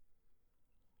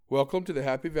Welcome to the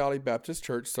Happy Valley Baptist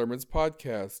Church Sermons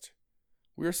Podcast.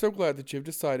 We are so glad that you have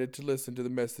decided to listen to the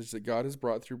message that God has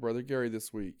brought through Brother Gary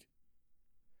this week.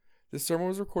 This sermon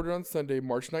was recorded on Sunday,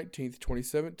 March 19th,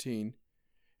 2017,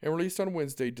 and released on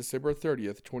Wednesday, December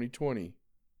 30th, 2020.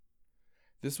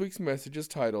 This week's message is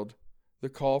titled, The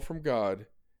Call from God,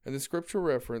 and the scripture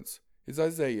reference is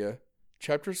Isaiah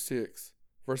chapter 6,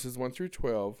 verses 1 through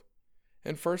 12,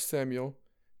 and 1 Samuel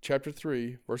chapter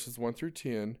 3, verses 1 through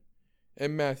 10,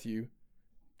 and Matthew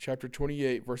chapter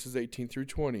 28, verses 18 through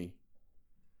 20.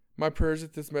 My prayer is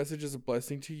that this message is a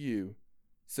blessing to you.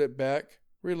 Sit back,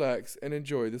 relax, and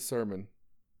enjoy the sermon.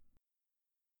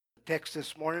 The text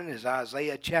this morning is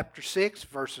Isaiah chapter 6,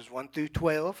 verses 1 through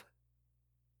 12.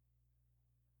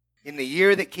 In the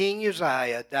year that King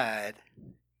Uzziah died,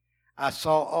 I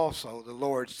saw also the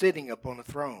Lord sitting upon a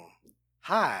throne,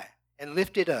 high and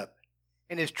lifted up,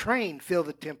 and his train filled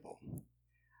the temple.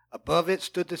 Above it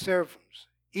stood the seraphims.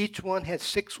 Each one had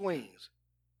 6 wings.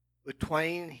 With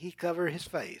twain he covered his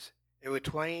face, and with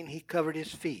twain he covered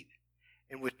his feet,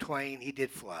 and with twain he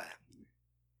did fly.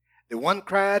 The one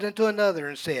cried unto another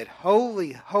and said,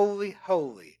 Holy, holy,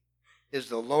 holy is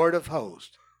the Lord of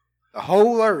hosts. The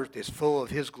whole earth is full of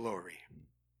his glory.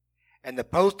 And the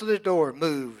post of the door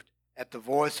moved at the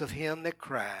voice of him that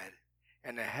cried,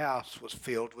 and the house was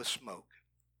filled with smoke.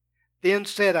 Then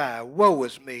said I, Woe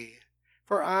is me!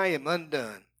 For I am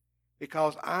undone,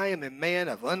 because I am a man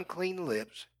of unclean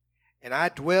lips, and I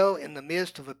dwell in the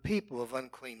midst of a people of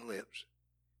unclean lips.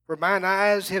 For mine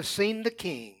eyes have seen the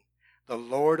King, the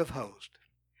Lord of hosts.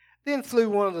 Then flew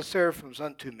one of the seraphims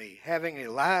unto me, having a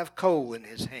live coal in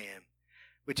his hand,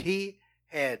 which he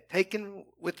had taken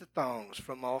with the thongs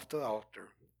from off the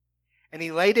altar. And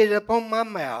he laid it upon my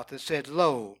mouth, and said,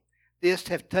 Lo, this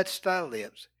hath touched thy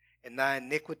lips, and thy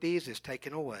iniquities is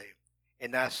taken away,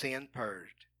 and thy sin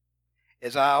purged.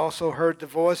 As I also heard the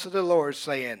voice of the Lord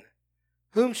saying,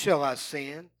 Whom shall I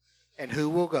send, and who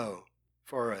will go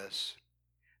for us?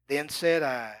 Then said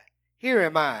I, Here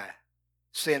am I,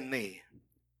 send me.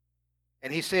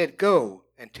 And he said, Go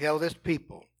and tell this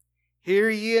people, Hear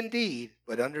ye indeed,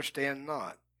 but understand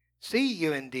not. See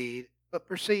you indeed, but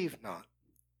perceive not.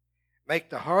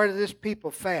 Make the heart of this people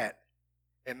fat,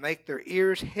 and make their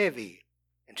ears heavy,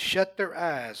 and shut their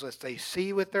eyes, lest they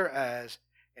see with their eyes,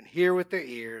 and hear with their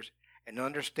ears, and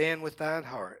understand with thine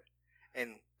heart,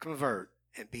 and convert,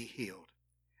 and be healed.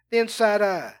 Then said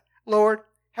I, Lord,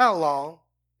 how long?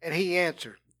 And he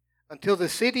answered, Until the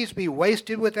cities be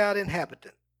wasted without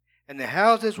inhabitant, and the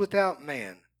houses without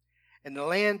man, and the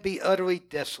land be utterly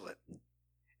desolate.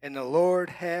 And the Lord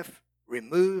hath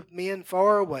removed men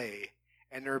far away,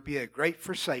 and there be a great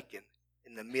forsaking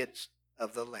in the midst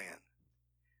of the land.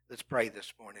 Let's pray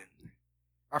this morning.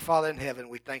 Our Father in heaven,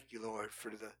 we thank you, Lord, for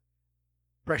the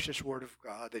precious word of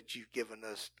God that you've given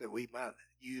us, that we might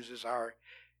use as our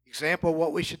example of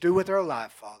what we should do with our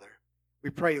life, Father. We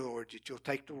pray, Lord, that you'll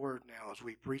take the word now as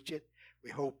we preach it. We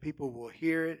hope people will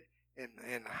hear it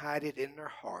and hide it in their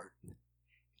heart. In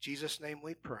Jesus' name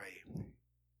we pray.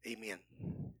 Amen.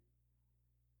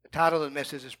 The title of the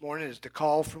message this morning is The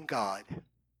Call from God.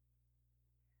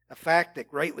 A fact that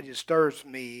greatly disturbs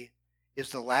me is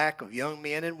the lack of young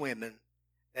men and women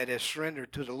that have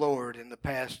surrendered to the Lord in the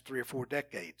past 3 or 4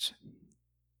 decades.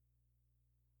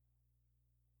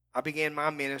 I began my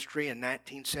ministry in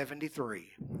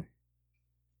 1973.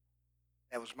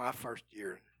 That was my first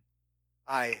year.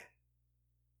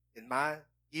 In my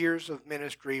years of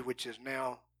ministry, which is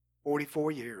now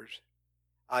 44 years,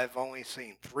 I've only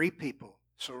seen 3 people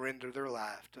surrender their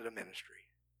life to the ministry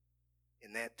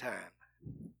in that time.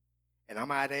 And I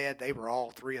might add, they were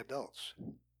all 3 adults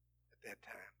at that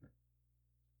time.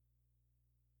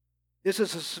 This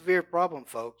is a severe problem,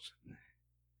 folks.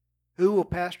 Who will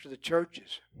pastor the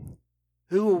churches?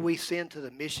 Who will we send to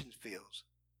the mission fields?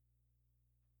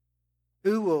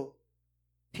 Who will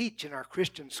teach in our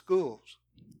Christian schools?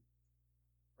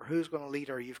 Or who's going to lead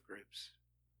our youth groups?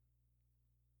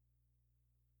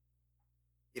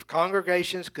 If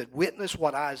congregations could witness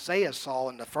what Isaiah saw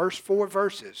in the first 4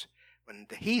 verses, when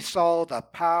he saw the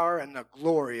power and the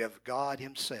glory of God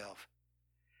himself,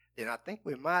 then I think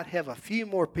we might have a few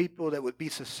more people that would be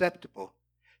susceptible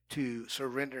to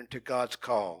surrendering to God's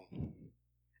call.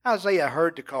 Isaiah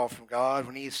heard the call from God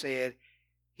when he said,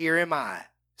 Here am I,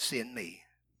 send me.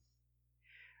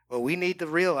 Well, we need to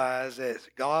realize that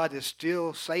God is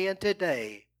still saying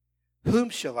today, Whom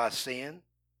shall I send,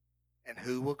 and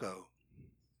who will go?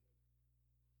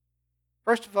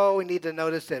 First of all, we need to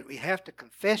notice that we have to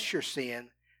confess your sin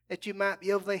that you might be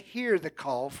able to hear the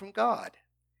call from God.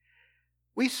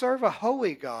 We serve a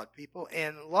holy God, people,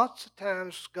 and lots of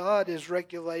times God is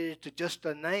regulated to just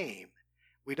a name.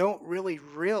 we don't really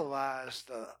realize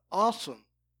the awesome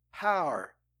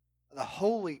power of the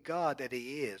holy God that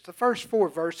he is. The first 4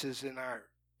 verses in our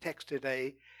text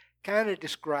today kind of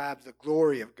describe the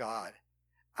glory of God.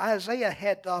 Isaiah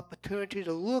had the opportunity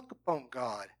to look upon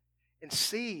God and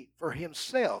see for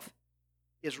himself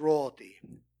his royalty.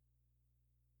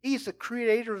 He's the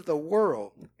creator of the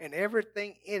world and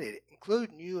everything in it,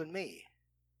 including you and me.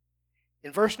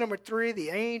 In verse number 3, the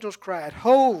angels cried,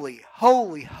 "Holy,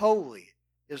 holy, holy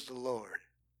is the Lord."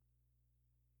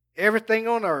 Everything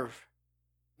on earth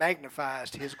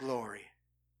magnifies his glory.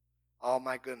 Oh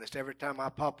my goodness, every time I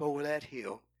pop over that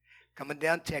hill, coming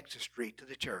down Texas Street to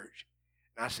the church,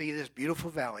 and I see this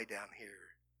beautiful valley down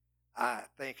here, I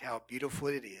think how beautiful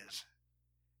it is.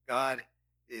 God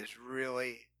is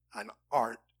really an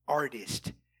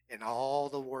artist in all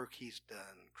the work he's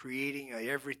done, creating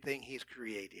everything he's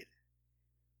created.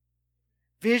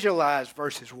 Visualize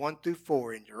verses 1 through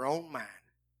 4 in your own mind,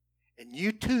 and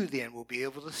you too then will be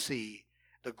able to see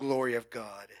the glory of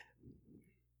God.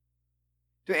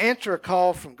 To answer a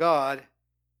call from God,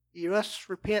 you must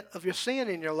repent of your sin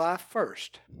in your life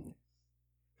first.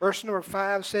 Verse number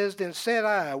 5 says, "Then said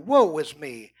I, Woe is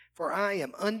me, for I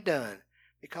am undone,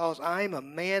 because I am a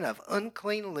man of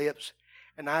unclean lips,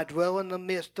 and I dwell in the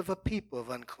midst of a people of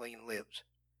unclean lips.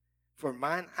 For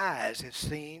mine eyes have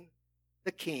seen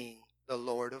the King, the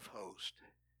Lord of hosts."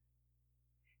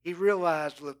 He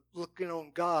realized, looking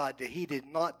on God, that he did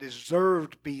not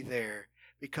deserve to be there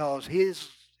because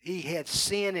he had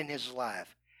sin in his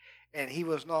life, and he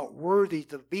was not worthy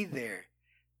to be there.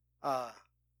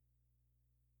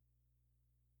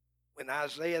 When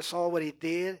Isaiah saw what he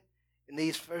did in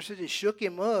these verses, it shook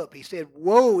him up. He said,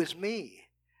 "Woe is me,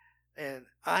 and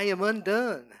I am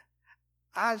undone."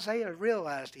 Isaiah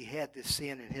realized he had this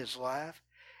sin in his life,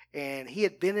 and he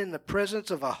had been in the presence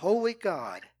of a holy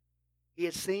God. He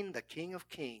had seen the King of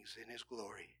Kings in his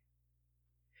glory.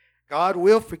 God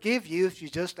will forgive you if you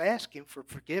just ask him for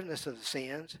forgiveness of the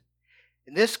sins.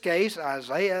 In this case,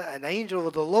 Isaiah, an angel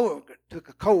of the Lord, took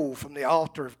a coal from the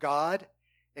altar of God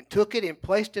and took it and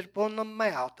placed it upon the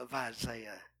mouth of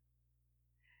Isaiah.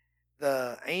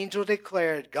 The angel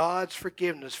declared God's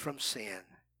forgiveness from sin.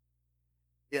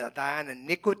 Thine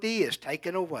iniquity is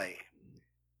taken away.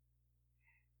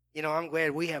 You know, I'm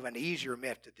glad we have an easier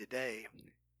method today.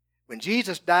 When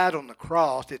Jesus died on the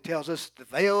cross, it tells us the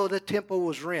veil of the temple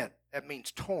was rent. That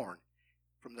means torn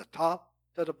from the top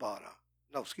to the bottom.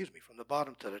 From the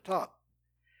bottom to the top.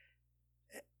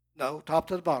 No, top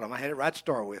to the bottom. I had it right to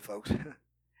start with, folks.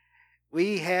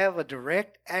 We have a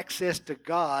direct access to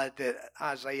God that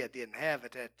Isaiah didn't have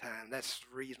at that time. That's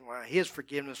the reason why his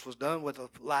forgiveness was done with a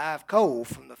live coal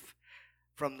from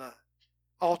the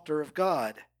altar of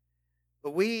God.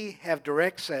 But we have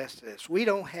direct access to this. We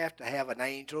don't have to have an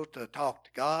angel to talk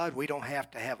to God. We don't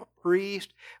have to have a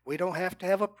priest. We don't have to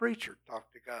have a preacher to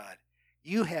talk to God.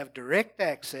 You have direct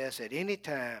access at any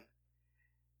time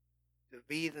to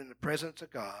be in the presence of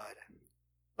God.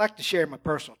 I'd like to share my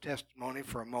personal testimony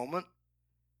for a moment.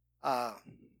 I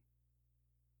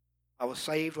was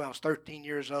saved when I was 13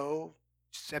 years old,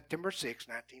 September 6,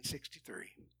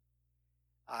 1963.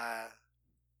 I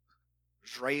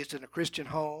was raised in a Christian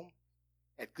home,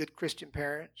 had good Christian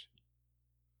parents,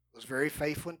 was very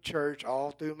faithful in church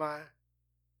all through my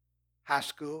high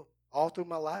school, all through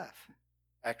my life,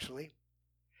 actually.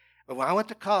 But when I went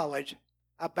to college,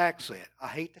 I backslid. I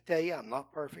hate to tell you, I'm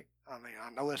not perfect. I mean,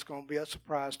 I know it's going to be a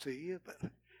surprise to you,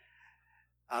 but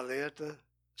I lived a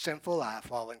sinful life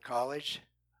while in college,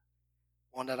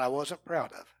 one that I wasn't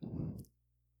proud of.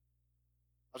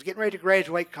 I was getting ready to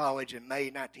graduate college in May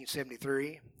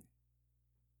 1973,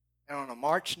 and on a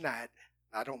March night,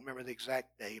 I don't remember the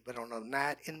exact day, but on a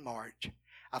night in March,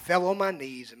 I fell on my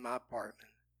knees in my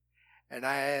apartment, and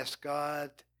I asked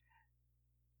God,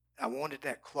 I wanted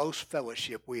that close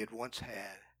fellowship we had once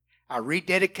had. I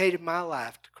rededicated my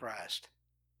life to Christ.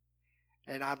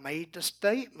 And I made the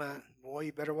statement, boy,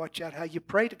 you better watch out how you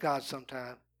pray to God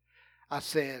sometime. I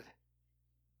said,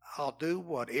 I'll do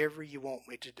whatever you want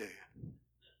me to do.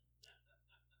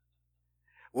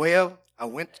 Well, I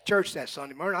went to church that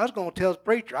Sunday morning. I was going to tell the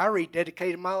preacher I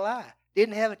rededicated my life.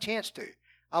 Didn't have a chance to.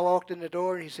 I walked in the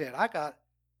door and he said, I got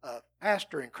a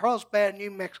pastor in Carlsbad,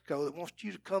 New Mexico that wants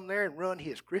you to come there and run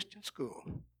his Christian school.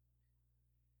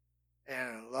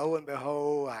 And lo and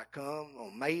behold, I come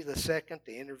on May the 2nd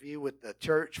to interview with the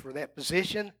church for that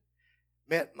position.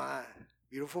 Met my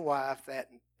beautiful wife that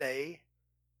day.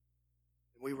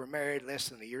 We were married less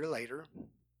than a year later.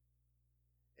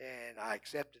 And I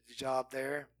accepted the job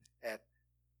there at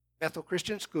Bethel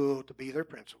Christian School to be their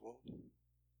principal.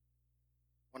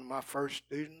 One of my first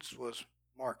students was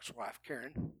Mark's wife,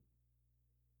 Karen.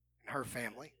 and her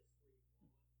family.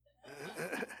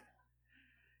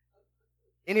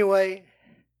 Anyway,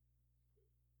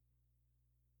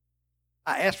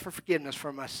 I asked for forgiveness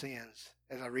for my sins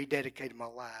as I rededicated my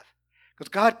life. Because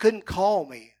God couldn't call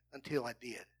me until I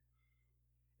did.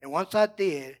 And once I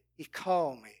did, He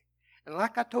called me. And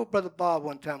like I told Brother Bob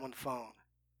one time on the phone,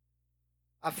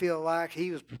 I feel like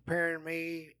He was preparing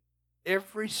me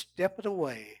every step of the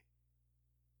way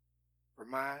for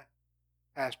my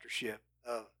pastorship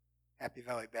of Happy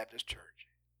Valley Baptist Church.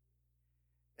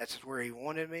 That's where He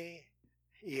wanted me.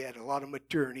 He had a lot of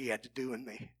maturing He had to do in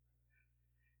me.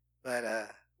 But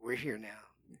we're here now.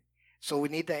 So we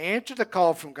need to answer the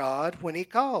call from God when He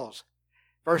calls.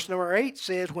 Verse number 8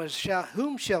 says,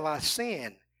 whom shall I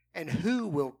send, and who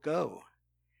will go?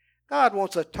 God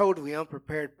wants a totally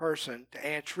unprepared person to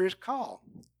answer His call.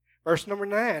 Verse number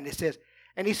 9, it says,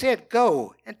 and He said,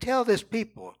 go and tell this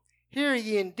people, hear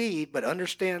ye indeed, but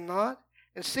understand not,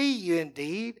 and see ye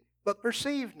indeed, but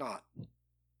perceive not.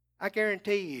 I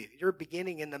guarantee you, you're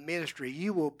beginning in the ministry,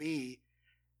 you will be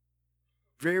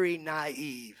very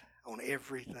naive on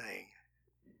everything.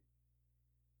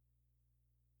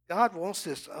 God wants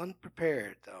this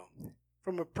unprepared, though.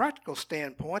 From a practical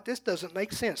standpoint, this doesn't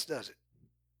make sense, does it?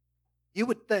 You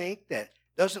would think that,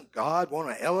 doesn't God want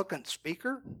an eloquent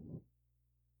speaker?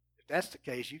 If that's the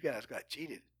case, you guys got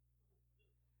cheated.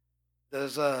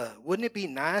 Wouldn't it be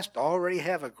nice to already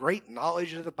have a great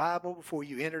knowledge of the Bible before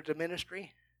you enter the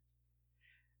ministry?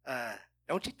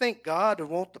 Don't you think God would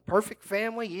want the perfect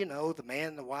family? You know, the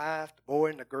man, the wife, the boy,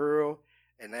 and the girl,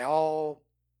 and they all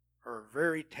are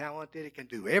very talented. It can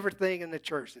do everything in the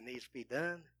church that needs to be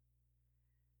done.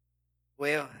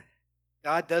 Well,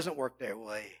 God doesn't work that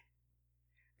way.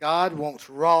 God wants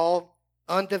raw,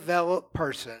 undeveloped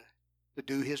person to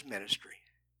do His ministry.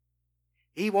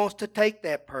 He wants to take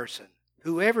that person,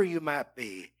 whoever you might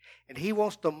be, and He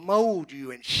wants to mold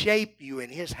you and shape you in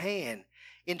His hand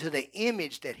into the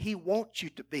image that He wants you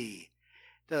to be,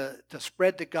 to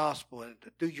spread the gospel and to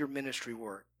do your ministry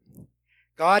work.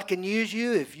 God can use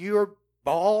you if you're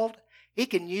bald. He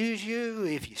can use you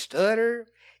if you stutter,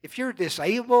 if you're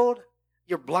disabled,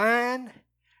 you're blind,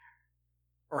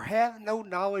 or have no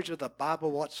knowledge of the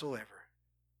Bible whatsoever.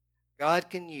 God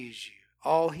can use you.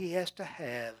 All He has to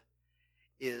have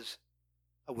is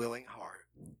a willing heart.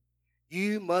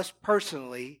 You must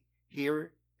personally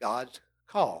hear God's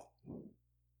call.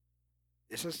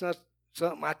 This is not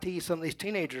something I tease some of these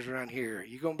teenagers around here.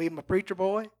 You going to be my preacher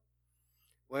boy?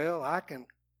 Well, I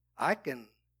can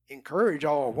encourage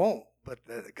all I want, but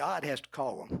God has to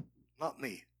call them, not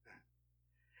me.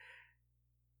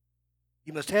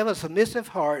 You must have a submissive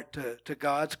heart to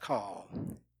God's call.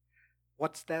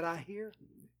 What's that I hear?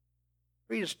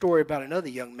 Read a story about another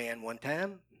young man one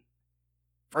time.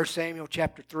 1 Samuel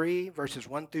chapter 3, verses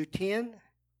 1 through 10.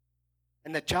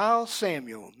 And the child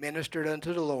Samuel ministered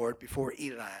unto the Lord before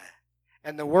Eli.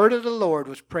 And the word of the Lord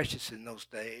was precious in those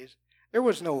days. There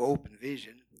was no open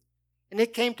vision. And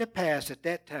it came to pass at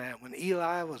that time, when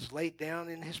Eli was laid down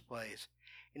in his place,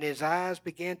 and his eyes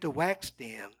began to wax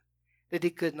dim, that he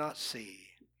could not see.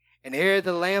 And ere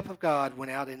the lamp of God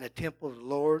went out in the temple of the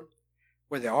Lord,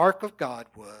 where the ark of God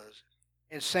was,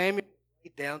 and Samuel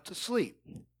lay down to sleep,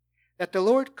 that the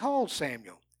Lord called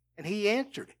Samuel, and he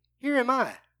answered, Here am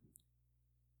I.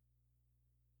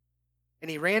 And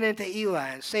he ran into Eli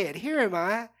and said, Here am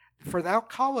I, for thou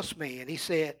callest me. And he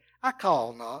said, I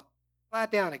call not, lie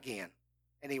down again.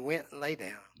 And he went and lay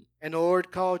down. And the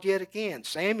Lord called yet again,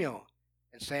 Samuel.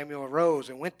 And Samuel arose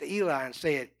and went to Eli and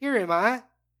said, Here am I,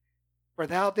 for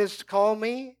thou didst call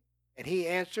me. And he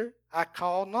answered, I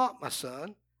call not, my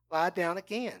son, lie down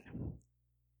again.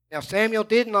 Now Samuel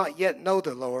did not yet know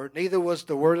the Lord, neither was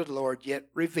the word of the Lord yet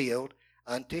revealed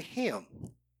unto him.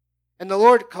 And the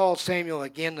Lord called Samuel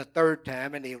again the third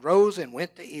time, and he rose and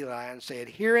went to Eli and said,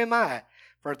 Here am I,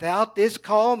 for thou didst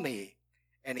call me.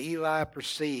 And Eli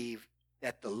perceived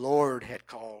that the Lord had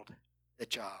called the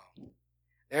child.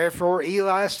 Therefore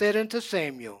Eli said unto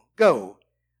Samuel, Go,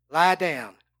 lie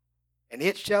down, and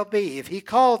it shall be, if he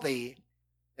call thee,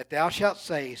 that thou shalt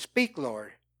say, Speak,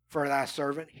 Lord, for thy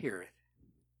servant heareth.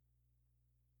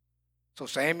 So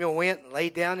Samuel went and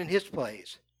lay down in his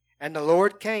place. And the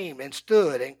Lord came and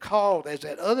stood and called as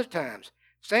at other times,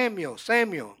 Samuel,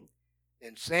 Samuel.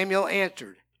 And Samuel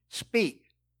answered, Speak,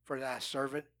 for thy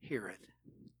servant heareth.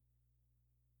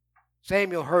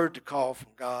 Samuel heard the call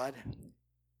from God.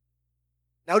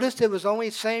 Notice it was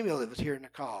only Samuel that was hearing the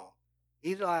call.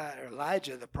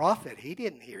 Elijah, the prophet, he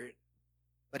didn't hear it,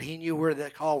 but he knew where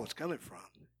that call was coming from.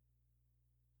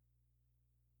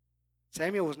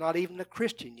 Samuel was not even a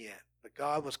Christian yet, but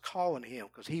God was calling him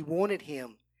because he wanted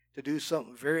him to do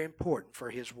something very important for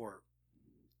his work.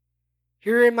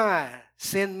 Here am I,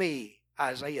 send me,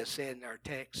 Isaiah said in our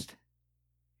text.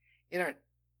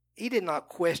 He did not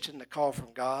question the call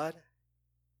from God.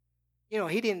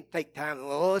 He didn't take time,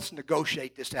 well, let's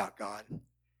negotiate this out, God.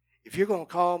 If you're going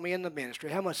to call me in the ministry,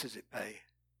 how much does it pay?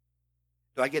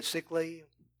 Do I get sick leave?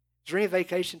 Is there any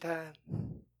vacation time?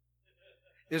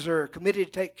 Is there a committee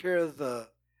to take care of the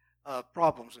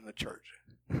problems in the church?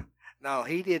 No,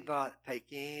 he did not take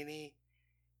any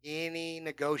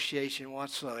negotiation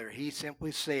whatsoever. He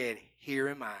simply said, here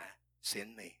am I,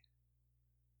 send me.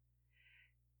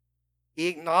 He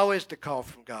acknowledged the call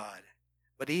from God.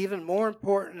 But even more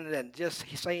important than just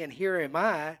saying, here am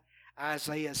I,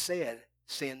 Isaiah said,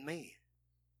 send me.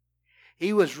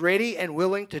 He was ready and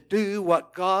willing to do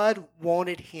what God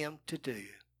wanted him to do.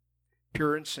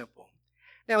 Pure and simple.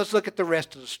 Now let's look at the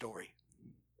rest of the story.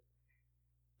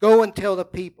 Go and tell the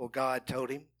people, God told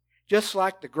him. Just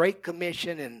like the Great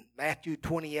Commission in Matthew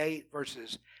 28,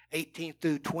 verses 18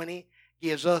 through 20,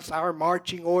 gives us our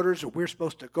marching orders that we're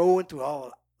supposed to go into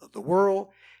all of the world,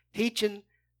 teaching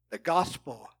the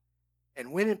gospel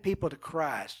and winning people to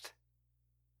Christ.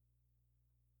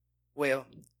 Well,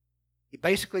 he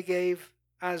basically gave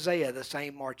Isaiah the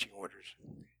same marching orders.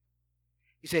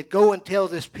 He said, go and tell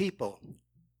this people.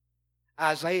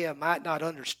 Isaiah might not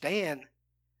understand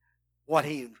what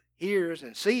he hears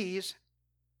and sees.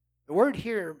 The word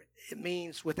here, it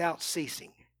means without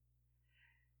ceasing.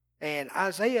 And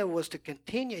Isaiah was to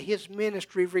continue his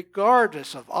ministry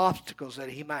regardless of obstacles that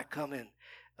he might come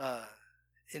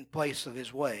in place of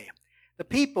his way. The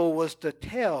people was to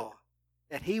tell,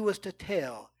 that he was to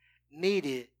tell,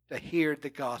 needed to hear the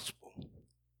gospel.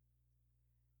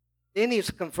 Then he's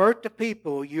to convert the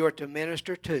people you are to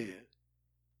minister to.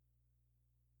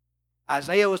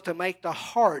 Isaiah was to make the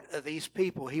heart of these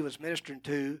people he was ministering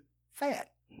to fat.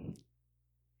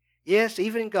 Yes,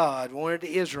 even God wanted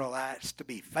the Israelites to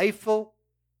be faithful,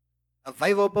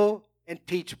 available, and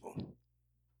teachable.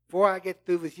 Before I get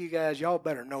through with you guys, y'all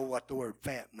better know what the word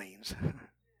fat means.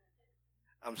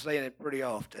 I'm saying it pretty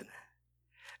often.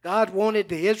 God wanted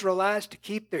the Israelites to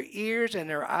keep their ears and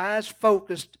their eyes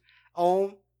focused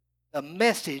on the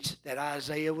message that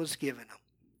Isaiah was giving them.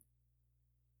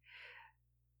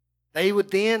 They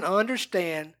would then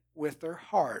understand with their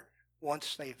heart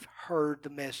once they've heard the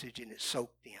message and it's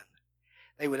soaked in.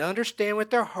 They would understand with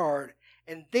their heart,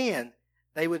 and then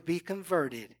they would be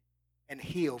converted and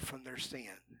healed from their sin.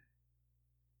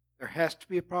 There has to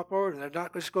be a proper order. They're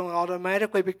not just going to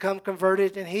automatically become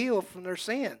converted and healed from their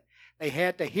sin. They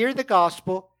had to hear the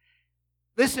gospel,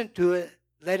 listen to it,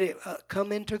 let it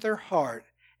come into their heart,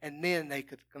 and then they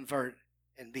could convert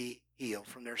and be healed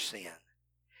from their sin.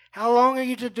 How long are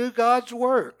you to do God's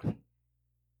work?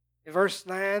 In verse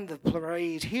 9, the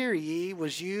phrase, hear ye,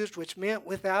 was used, which meant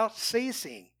without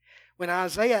ceasing. When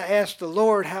Isaiah asked the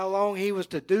Lord how long he was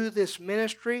to do this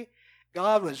ministry,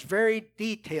 God was very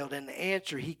detailed in the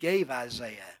answer he gave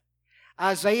Isaiah.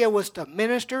 Isaiah was to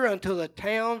minister until the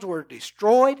towns were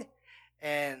destroyed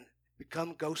and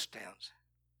become ghost towns.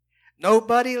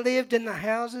 Nobody lived in the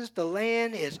houses. The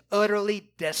land is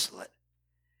utterly desolate.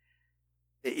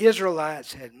 The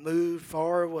Israelites had moved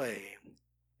far away,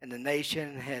 and the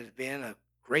nation has been a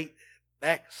great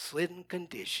backslidden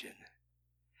condition.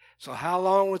 So how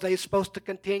long were they supposed to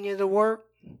continue the work?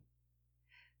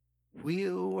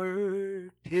 We'll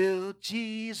work till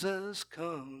Jesus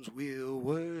comes. We'll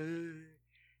work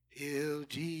till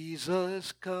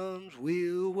Jesus comes.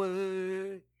 We'll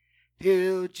work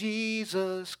till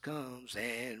Jesus comes,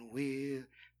 and we'll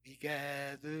be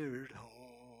gathered home.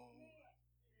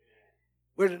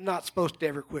 We're not supposed to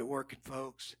ever quit working,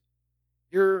 folks.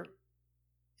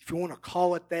 If you want to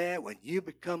call it that, when you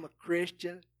become a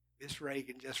Christian, Miss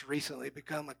Reagan just recently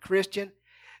become a Christian,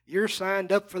 you're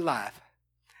signed up for life.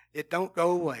 It don't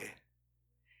go away.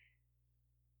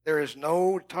 There is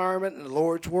no retirement in the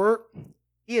Lord's work.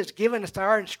 He has given us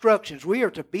our instructions. We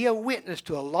are to be a witness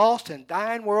to a lost and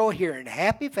dying world here in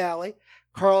Happy Valley,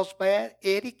 Carlsbad,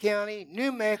 Eddy County,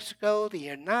 New Mexico, the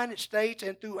United States,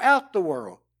 and throughout the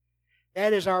world.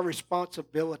 That is our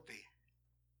responsibility.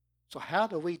 So how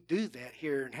do we do that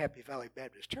here in Happy Valley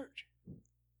Baptist Church?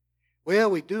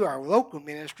 Well, we do our local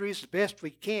ministries the best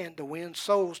we can to win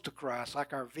souls to Christ,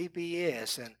 like our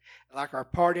VBS and like our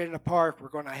Party in the Park we're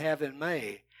going to have in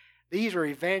May. These are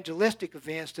evangelistic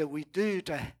events that we do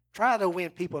to try to win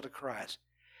people to Christ.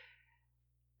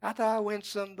 How do I win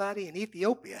somebody in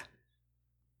Ethiopia?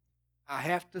 I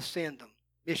have to send them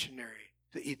missionary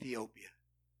to Ethiopia.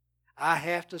 I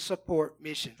have to support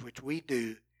missions, which we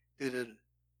do through the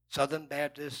Southern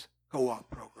Baptist Co-op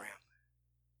program.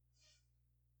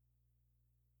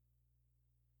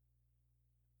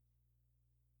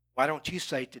 Why don't you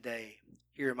say today,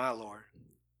 "Here, my Lord,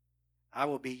 I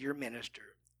will be your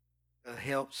minister to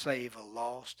help save a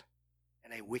lost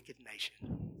and a wicked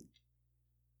nation."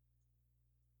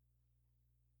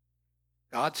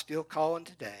 God's still calling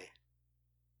today.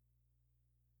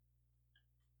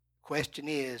 The question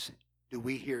is, do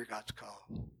we hear God's call?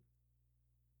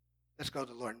 Let's go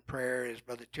to the Lord in prayer as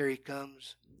Brother Terry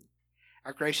comes.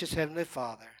 Our gracious Heavenly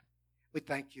Father, we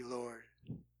thank you, Lord,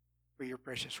 for your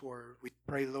precious word. We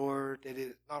pray, Lord, that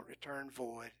it not return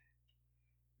void.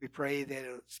 We pray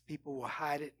that people will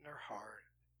hide it in their heart.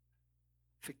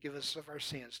 Forgive us of our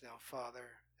sins now,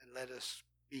 Father, and let us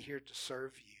be here to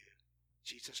serve you. In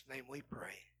Jesus' name we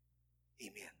pray.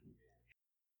 Amen.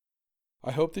 I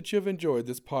hope that you have enjoyed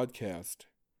this podcast.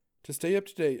 To stay up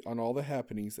to date on all the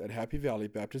happenings at Happy Valley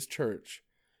Baptist Church,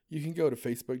 you can go to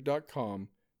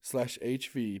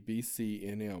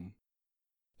facebook.com/hvbcnm.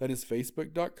 That is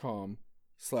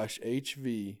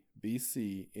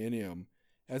facebook.com/hvbcnm,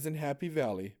 as in Happy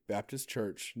Valley Baptist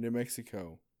Church, New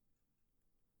Mexico.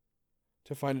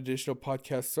 To find additional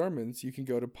podcast sermons, you can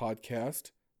go to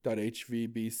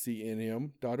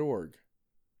podcast.hvbcnm.org.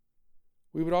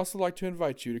 We would also like to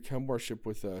invite you to come worship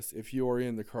with us if you are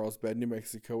in the Carlsbad, New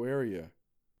Mexico area.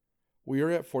 We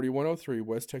are at 4103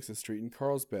 West Texas Street in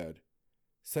Carlsbad.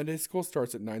 Sunday school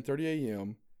starts at 9:30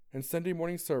 a.m. and Sunday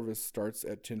morning service starts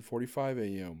at 10:45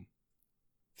 a.m.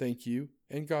 Thank you,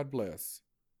 and God bless.